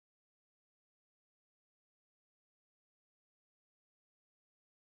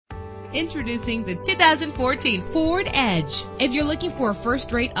Introducing the 2014 Ford Edge. If you're looking for a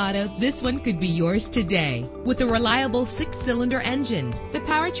first-rate auto, this one could be yours today. With a reliable 6-cylinder engine, the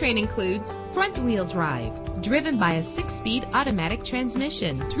powertrain includes front-wheel drive, driven by a 6-speed automatic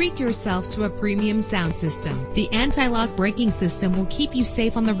transmission. Treat yourself to a premium sound system. The anti-lock braking system will keep you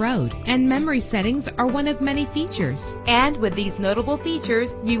safe on the road, and memory settings are one of many features. And with these notable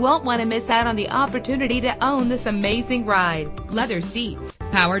features, you won't want to miss out on the opportunity to own this amazing ride. Leather seats,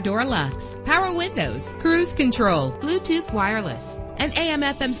 power door locks, power windows, cruise control, Bluetooth wireless, an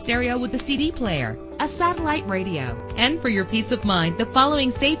AM/FM stereo with a CD player, a satellite radio. And for your peace of mind, the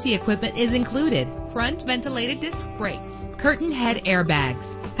following safety equipment is included: front ventilated disc brakes, curtain head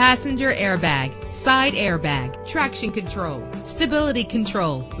airbags, passenger airbag, side airbag, traction control, stability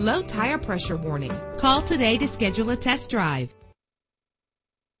control, low tire pressure warning. Call today to schedule a test drive.